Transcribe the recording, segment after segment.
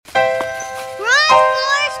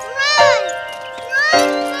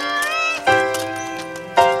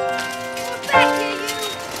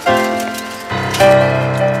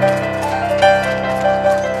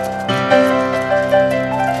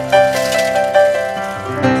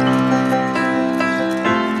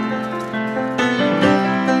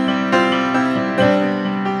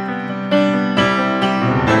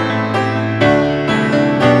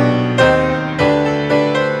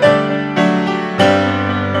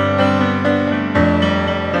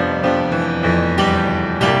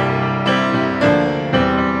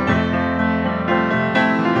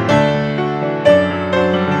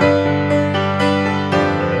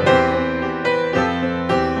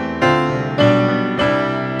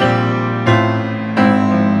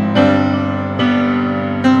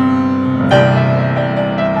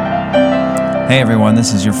everyone,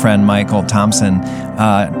 this is your friend Michael Thompson.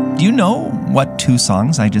 Do you know what two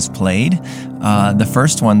songs I just played? The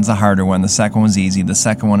first one's a harder one. The second one's easy. The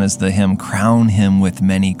second one is the hymn, Crown Him with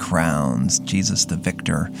Many Crowns, Jesus the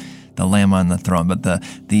Victor, the Lamb on the throne. But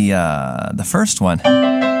the first one...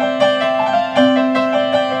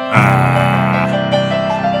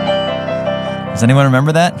 Does anyone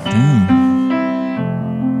remember that?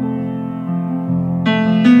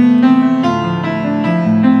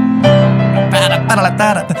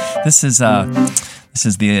 This is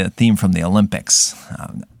the theme from the Olympics.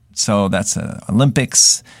 So that's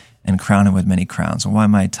Olympics and Crown Him with Many Crowns. Why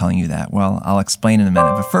am I telling you that? Well, I'll explain in a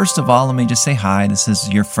minute. But first of all, let me just say hi. This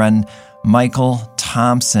is your friend Michael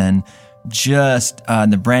Thompson, just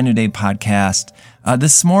the Brand New Day podcast.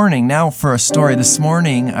 This morning, now for a story, this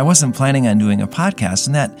morning I wasn't planning on doing a podcast,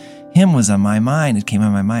 and that hymn was on my mind. It came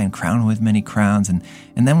on my mind, Crown with Many Crowns. And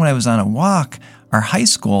then when I was on a walk, our high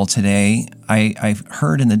school today, I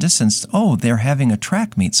heard in the distance, they're having a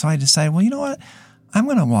track meet. So I decided, well, you know what? I'm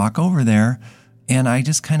going to walk over there. And I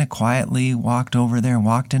just kind of quietly walked over there and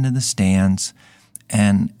walked into the stands.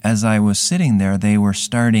 And as I was sitting there, they were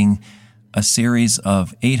starting a series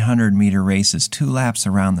of 800-meter races, 2 laps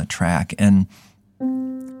around the track. And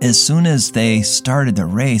as soon as they started the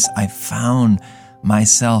race, I found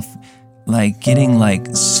myself getting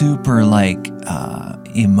super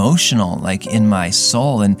emotional, in my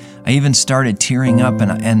soul, and I even started tearing up.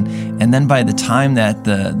 And then by the time that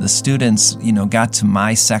the students got to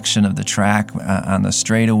my section of the track on the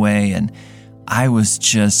straightaway, and I was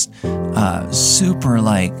just super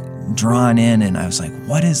drawn in, and I was like,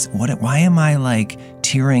 why am I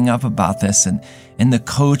tearing up about this? And the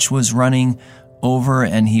coach was running over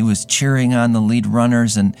and he was cheering on the lead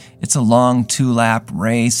runners, and it's a long 2-lap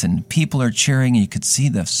race and people are cheering. You could see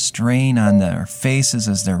the strain on their faces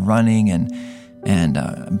as they're running,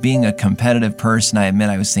 and being a competitive person, I admit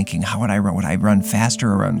I was thinking, how would I run? Would I run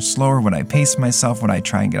faster or run slower? Would I pace myself? Would I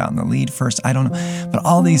try and get out in the lead first? I don't know. But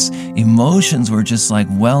all these emotions were just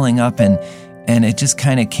welling up, and it just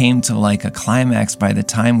kind of came to a climax by the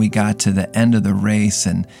time we got to the end of the race,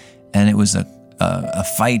 and it was a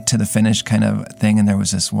fight to the finish kind of thing. And there was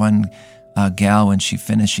this one gal, when she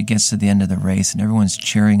finished, she gets to the end of the race and everyone's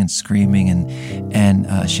cheering and screaming,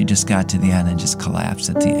 and she just got to the end and just collapsed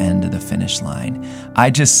at the end of the finish line. I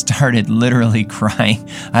just started literally crying.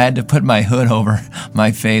 I had to put my hood over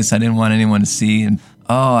my face. I didn't want anyone to see. And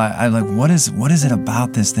what is it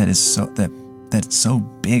about this that is that's so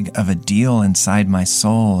big of a deal inside my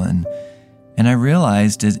soul? And I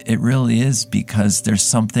realized it really is because there's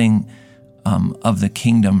something of the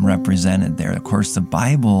kingdom represented there. Of course, the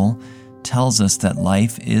Bible tells us that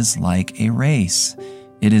life is like a race.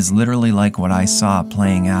 It is literally like what I saw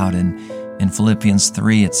playing out in Philippians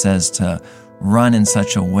 3. It says to run in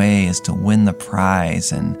such a way as to win the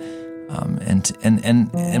prize, and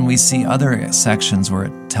we see other sections where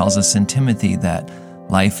it tells us in Timothy that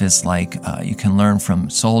life is like you can learn from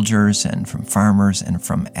soldiers and from farmers and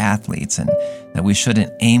from athletes, and that we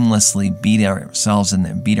shouldn't aimlessly beat ourselves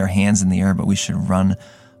and beat our hands in the air, but we should run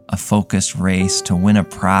a focused race to win a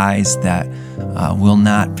prize that will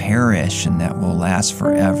not perish and that will last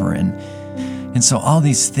forever. And so all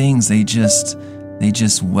these things, they just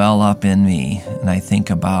well up in me, and I think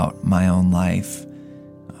about my own life.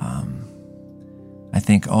 I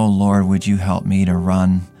think, oh Lord, would you help me to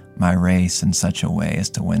run my race in such a way as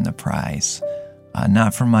to win the prize,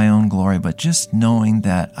 not for my own glory, but just knowing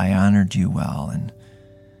that I honored you well. And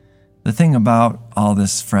the thing about all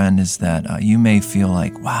this, friend, is that you may feel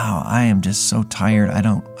like, wow, I am just so tired.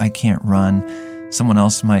 I can't run. Someone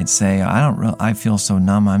else might say, I feel so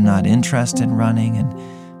numb. I'm not interested in running.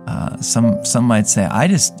 And some might say, I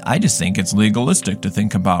just think it's legalistic to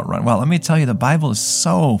think about running. Well, let me tell you, the Bible is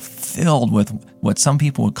so filled with what some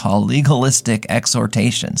people would call legalistic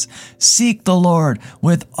exhortations. Seek the Lord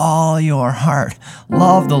with all your heart.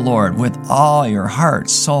 Love the Lord with all your heart,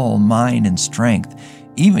 soul, mind, and strength.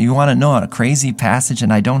 Even you want to know a crazy passage,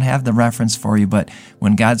 and I don't have the reference for you, but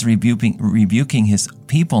when God's rebuking his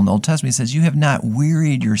people in the Old Testament, he says, you have not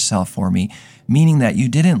wearied yourself for me, meaning that you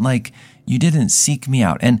didn't seek me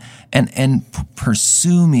out and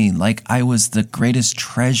pursue me like I was the greatest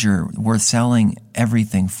treasure worth selling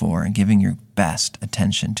everything for and giving your best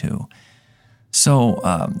attention to.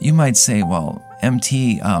 So you might say, well,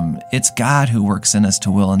 MT, it's God who works in us to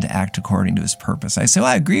will and to act according to his purpose. I say, well,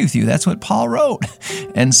 I agree with you. That's what Paul wrote.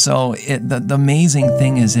 And so the amazing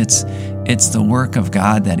thing is it's the work of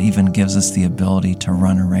God that even gives us the ability to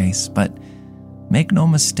run a race. But make no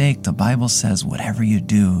mistake, the Bible says whatever you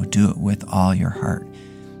do, do it with all your heart.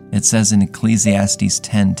 It says in Ecclesiastes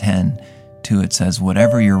 10:10, 2, it says,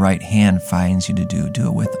 whatever your right hand finds you to do, do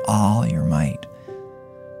it with all your might.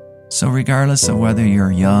 So regardless of whether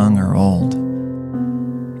you're young or old,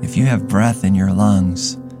 if you have breath in your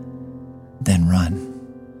lungs, then run.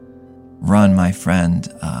 Run, my friend.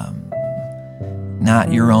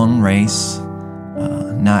 Not your own race,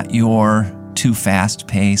 not your too fast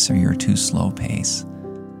pace or your too slow pace,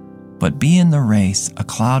 but be in the race, a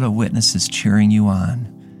cloud of witnesses cheering you on.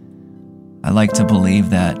 I like to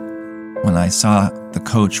believe that when I saw the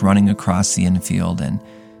coach running across the infield and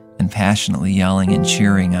passionately yelling and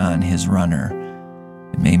cheering on his runner,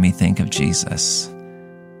 it made me think of Jesus.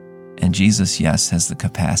 And Jesus, yes, has the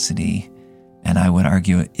capacity, and I would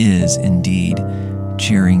argue is indeed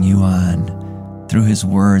cheering you on through his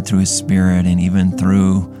word, through his spirit, and even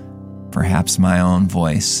through perhaps my own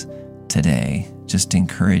voice today, just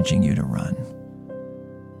encouraging you to run.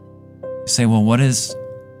 You say, well, what is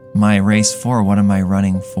my race for? What am I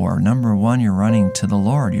running for? Number one, you're running to the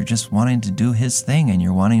Lord. You're just wanting to do his thing, and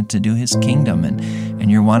you're wanting to do his kingdom,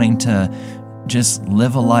 and you're wanting to just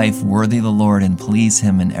live a life worthy of the Lord and please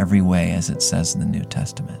him in every way, as it says in the New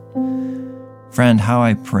Testament. Friend, how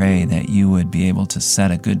I pray that you would be able to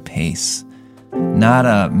set a good pace, not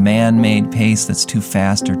a man-made pace that's too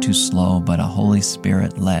fast or too slow, but a Holy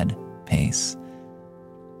Spirit-led pace.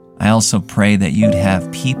 I also pray that you'd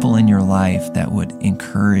have people in your life that would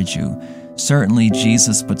encourage you. Certainly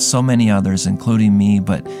Jesus, but so many others, including me,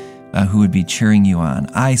 but who would be cheering you on.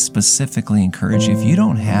 I specifically encourage you, if you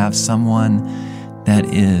don't have someone that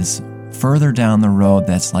is further down the road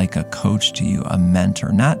that's like a coach to you, a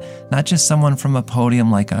mentor, not just someone from a podium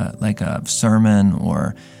like a sermon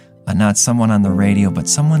or not someone on the radio, but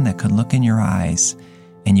someone that could look in your eyes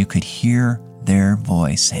and you could hear their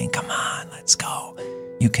voice saying, come on, let's go.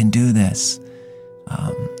 You can do this.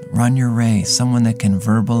 Run your race. Someone that can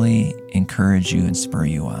verbally encourage you and spur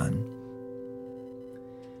you on.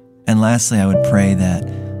 And lastly, I would pray that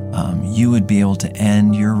you would be able to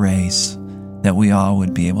end your race, that we all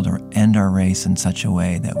would be able to end our race in such a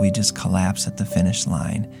way that we just collapse at the finish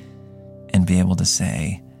line and be able to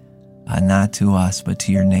say, not to us, but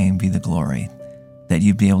to your name be the glory, that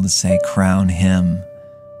you'd be able to say, crown him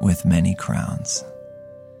with many crowns.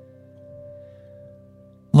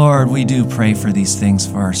 Lord, we do pray for these things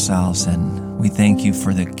for ourselves, and we thank you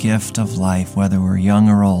for the gift of life, whether we're young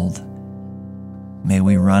or old. May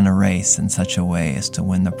we run a race in such a way as to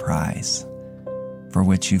win the prize for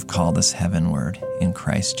which you've called us heavenward in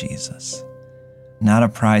Christ Jesus. Not a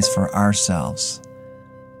prize for ourselves,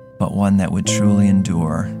 but one that would truly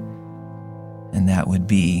endure, and that would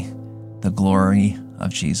be the glory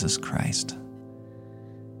of Jesus Christ.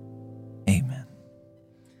 Amen.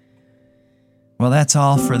 Well, that's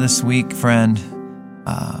all for this week, friend.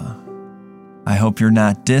 I hope you're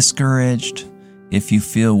not discouraged. If you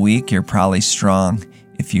feel weak, you're probably strong.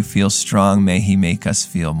 If you feel strong, may he make us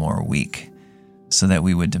feel more weak, so that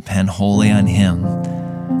we would depend wholly on him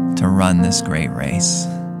to run this great race.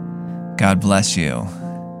 God bless you.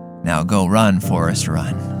 Now go run, Forrest,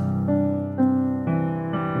 run.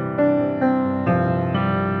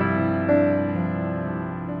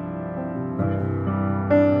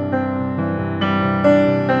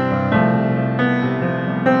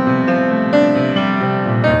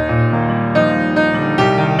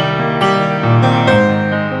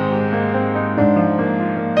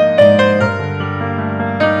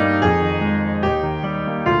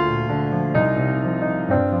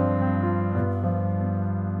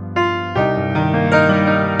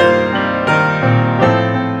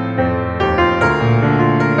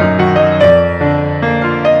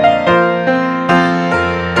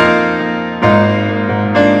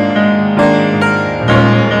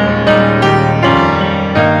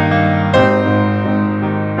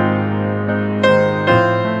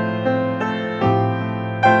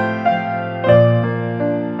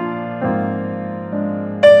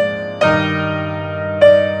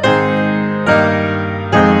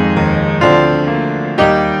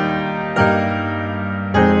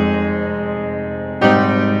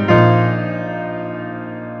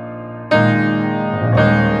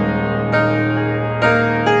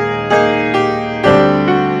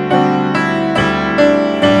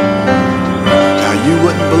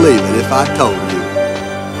 If I told you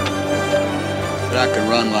that I could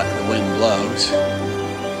run like the wind blows,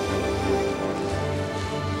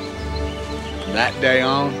 from that day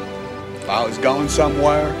on, if I was going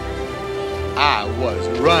somewhere, I was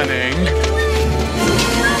running.